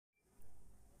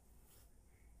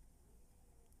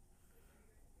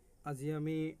আজি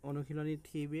আমি অনুশীলনী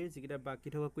 3 যিকেইটা বাকি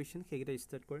থকা কুৱেশ্যন সেইকেইটা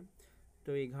ষ্টাৰ্ট কৰিম তো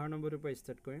 11 নম্বৰৰ পৰা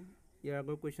ষ্টাৰ্ট কৰিম ইয়াৰ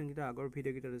আগৰ কুৱেশ্যন কেইটা আগৰ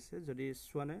ভিডিঅ' কেইটা আছে যদি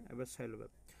চোৱা নাই এবাৰ চাই ল'বা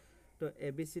তো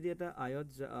এবিসিডি এটা আয়ত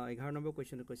 11 নম্বৰ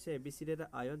কুৱেশ্যনটো কৈছে এবিসিডি এটা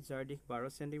আয়ত যাৰ দিশ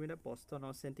 12 সেন্টিমিটাৰ প্ৰস্থ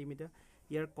 9 সেন্টিমিটাৰ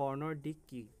ইয়াৰ কৰ্ণৰ দিশ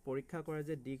কি পৰীক্ষা কৰে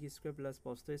যে দিশ স্কয়াৰ প্লাস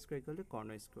প্ৰস্থ square equal to Karna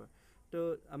square তো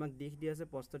আমাক দিশ দিয়া আছে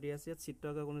প্ৰস্থ দিয়া আছে চিত্ৰ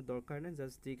আঁকা কোনো দৰকাৰ নাই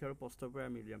জাস্ট দিশ আৰু প্ৰস্থৰ পৰা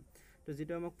আমি উলিয়াম তো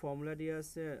যেটো আমাক ফৰ্মুলা দিয়া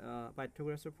আছে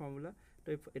পাইথাগোৰাছৰ ফৰ্মুলা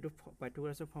তো এটো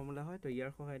পাইথাগোৰাছৰ ফৰ্মুলা হয় তো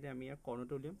ইয়াৰ সহায়তে আমি ইয়াৰ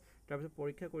কৰ্ণটো উলিয়াম তাৰ পিছত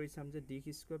পৰীক্ষা কৰি চাম যে দিশ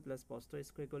স্কয়াৰ প্লাস প্ৰস্থ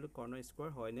square equal to Karna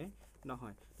square হয় নে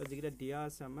নহয় তো যেটা দিয়া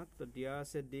আছে আমাক তো দিয়া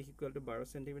আছে দিশ ইকুৱেল টু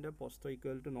 12 সেন্টিমিটাৰ প্ৰস্থ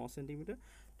ইকুৱেল টু 9 সেন্টিমিটাৰ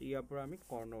তো ইয়াৰ পৰা আমি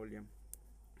কৰ্ণ উলিয়াম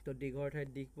তো দিশৰ ঠাইত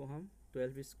দিশ বহাম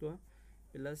 12 স্কয়াৰ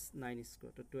প্লাস 9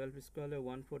 স্কয়াৰ তো 12 স্কয়াৰ হলে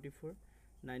 144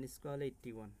 9 স্কয়াৰ হলে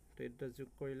 81 তো এটা যোগ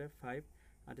কৰিলে 5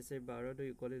 8 12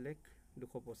 2 ইকুৱেল টু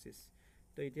 225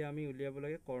 তো এতিয়া আমি উলিয়াব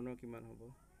লাগে কৰ্ণ কিমান হ'ব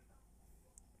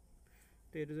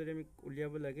তো এটো যদি আমি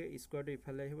উলিয়াব লাগে স্কয়াৰটো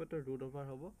ইফালে আহিব তো ৰুট ওভাৰ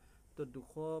হ'ব তো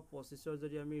 225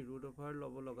 যদি আমি ৰুট ওভাৰ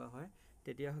লব লগা হয়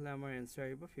তেতিয়া হলে আমাৰ आंसर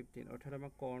আহিব 15 অৰ্থাৎ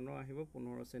আমাৰ কৰ্ণ আহিব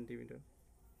 15 সেন্টিমিটাৰ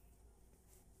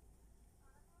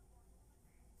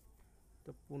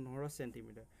তো 15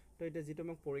 সেন্টিমিটাৰ তো এটা যেটো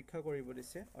আমাক পৰীক্ষা কৰিব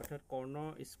দিছে অৰ্থাৎ কৰ্ণ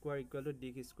স্কয়াৰ ইকুৱেল টু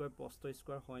দিশ স্কয়াৰ প্ৰস্থ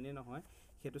স্কয়াৰ হয় নে নহয়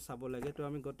হেতু চাব লাগে তো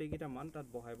আমি গটেকিটা মান তাত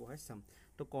বহাই চাম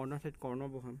তো কৰ্ণৰ ঠাইত কৰ্ণ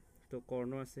বহাম তো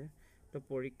কৰ্ণ আছে তো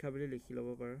পৰীক্ষা বুলি লিখি লব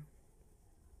পাৰা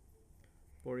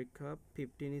পৰীক্ষা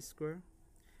 15 স্কয়াৰ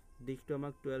দিশটো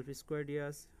আমাক 12 স্কয়াৰ দিয়া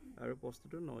আছে আৰু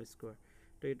প্ৰস্থটো 9 স্কয়াৰ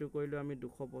তো এটো কৰিলে আমি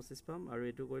 225 পাম আৰু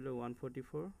এটো কৰিলে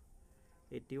 144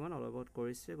 81 অলপত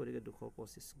কৰিছে গতিকে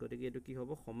 225 গতিকে এটো কি হ'ব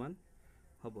সমান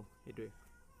হ'ব এটোই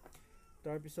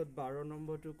তাৰ পিছত 12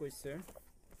 নম্বৰটো কৈছে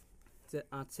যে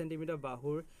 8 সেন্টিমিটাৰ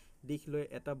বাহুৰ দিশ লৈ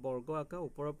এটা বৰ্গ আঁকা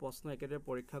ওপৰৰ প্ৰশ্ন একেদৰে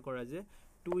পৰীক্ষা কৰা যে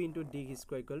 2 into দিশ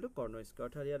square equal to Karna square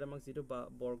অৰ্থাৎ ইয়াত আমাক যেটো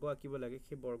বৰ্গ আঁকিব লাগে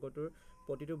সেই বৰ্গটোৰ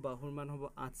প্ৰতিটো বাহুৰ মান হ'ব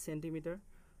 8 সেন্টিমিটাৰ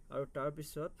আৰু তাৰ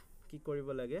পিছত কি কৰিব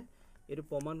লাগে এটো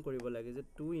প্ৰমাণ কৰিব লাগে যে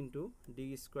 2 into দিশ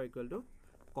square equal to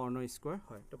Karna square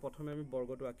হয় তো প্ৰথমে আমি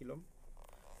বৰ্গটো আঁকি লম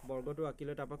বৰ্গটো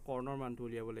আঁকিলে তাৰপা কৰ্ণৰ মানটো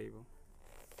উলিয়াব লাগিব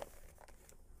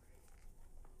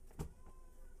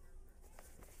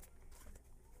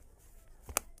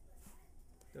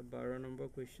তো 12 নম্বৰ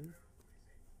কুৱেশ্যন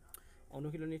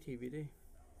অনুশীলনী 3 দেই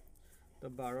তো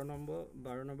 12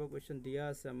 নম্বৰ কুৱেশ্যন দিয়া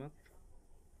আছে আমাক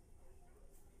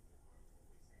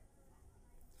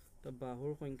তো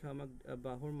বাহুৰ সংখ্যা আমাক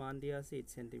বাহুৰ মান দিয়া আছে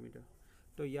 8 সেন্টিমিটাৰ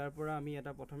তো ইয়াৰ পৰা আমি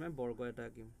এটা প্ৰথমে বৰ্গ এটা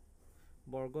আঁকিম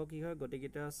বৰ্গ কি হয়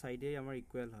গটেকিটা সাইডে আমাৰ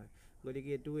ইকুৱেল হয়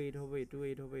গতিকে এটো 8 হ'ব এটো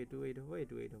 8 হ'ব এটো 8 হ'ব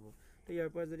এটো 8 হ'ব তো ইয়াৰ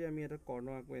পৰা যদি আমি এটা কৰ্ণ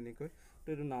আঁকো এনেকৈ তো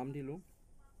এটো নাম দিলো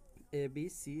A B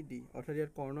C D অৰ্থাৎ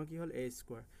ইয়াৰ কৰ্ণ কি হ'ল a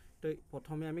স্কয়াৰ তো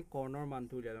প্ৰথমে আমি কৰ্ণৰ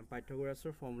মানটো উলিয়াম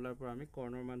পাইথাগোৰাছৰ ফৰ্মুলাৰ পৰা আমি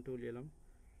কৰ্ণৰ মানটো উলিয়াম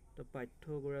তো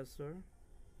পাইথাগোৰাছৰ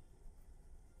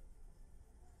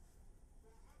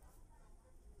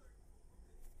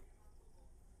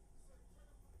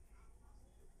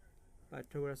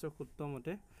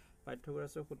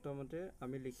সূত্ৰ মতে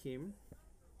আমি লিখিম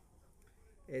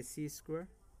AC স্কয়াৰ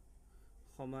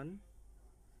সমান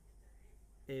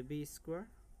AB স্কয়াৰ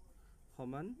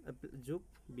সমান যোগ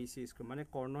BC স্কয়াৰ মানে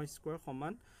কৰ্ণ স্কয়াৰ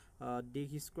সমান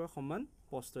দিশ স্কয়াৰ সমান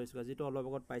প্ৰস্থ স্কয়াৰ যেটো অলপ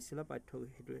আগত পাইছিলা পাঠ্য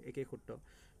হেতু একেই সূত্ৰ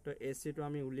তো AC টো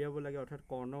আমি উলিয়াব লাগে অৰ্থাৎ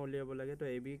কৰ্ণ উলিয়াব লাগে তো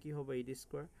AB কি হ'ব AD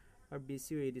স্কয়াৰ আৰু BC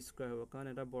ও AD স্কয়াৰ হ'ব কাৰণ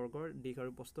এটা বৰ্গৰ দিশ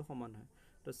আৰু প্ৰস্থ সমান হয়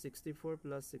তো 64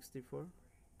 + 64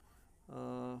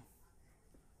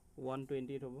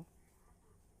 128 হ'ব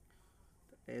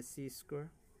AC স্কয়াৰ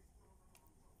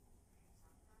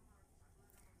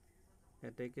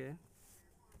এতেকে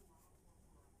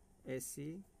AC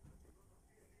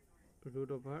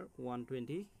root over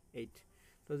 128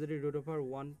 তো যদি root over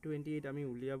 128 আমি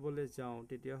উলিয়াবলৈ যাওঁ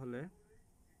তেতিয়া হলে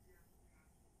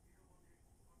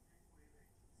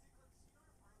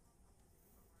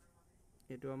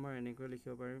এটো আমাৰ এনেকৈ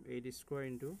লিখিব পাৰিম 8 স্কয়াৰ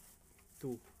 *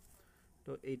 2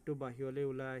 তো 8 টো বাহিৰলৈ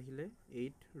ওলাই আহিলে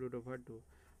 8 root over 2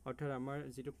 অৰ্থাৎ আমাৰ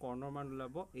যেটো কৰ্ণৰ মান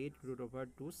ওলাব 8 root over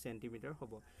 2 সেন্টিমিটাৰ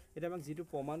হ'ব এটা আমাক যেটো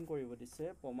প্ৰমাণ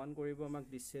কৰিব আমাক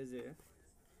দিছে যে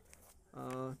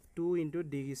 2 into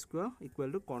দিশ square equal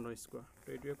to Karna square তো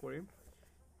এটোৱে কৰিম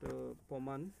তো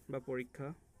প্ৰমাণ বা পৰীক্ষা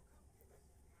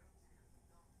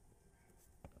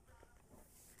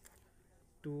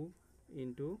 2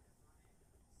 into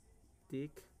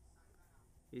দিশ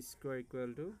square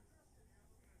equal to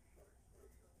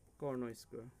Karna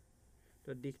square তো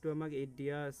দিশটো আমাক 8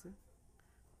 দিয়া আছে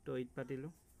তো 8 পাতিলো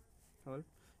হল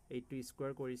 8 টো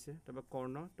স্কয়াৰ কৰিছে তাৰপা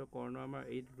কৰ্ণ তো কৰ্ণ আমাৰ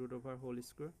 8 root over whole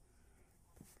square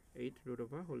 8 root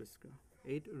over whole square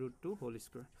 8 root 2 whole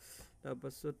square তাৰ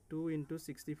পাছত 2 into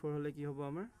 64 হলে কি হ'ব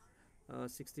আমাৰ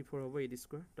 64 হ'ব 8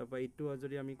 স্কয়াৰ তাৰপা 8 টো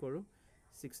যদি আমি কৰো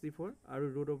 64 আৰু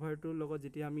 √/2 লগত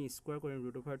যেতিয়া আমি স্কয়াৰ কৰিম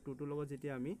 √/2 লগত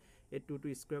যেতিয়া আমি এই 2 টো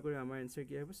স্কয়াৰ কৰি আমাৰ आंसर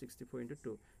কি আহিব 64 *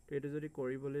 2 তো এটো যদি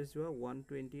কৰিবলৈ যোৱা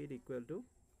 128 =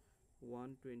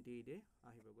 128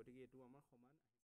 আহিব গতিকে এটো আমাৰ সমান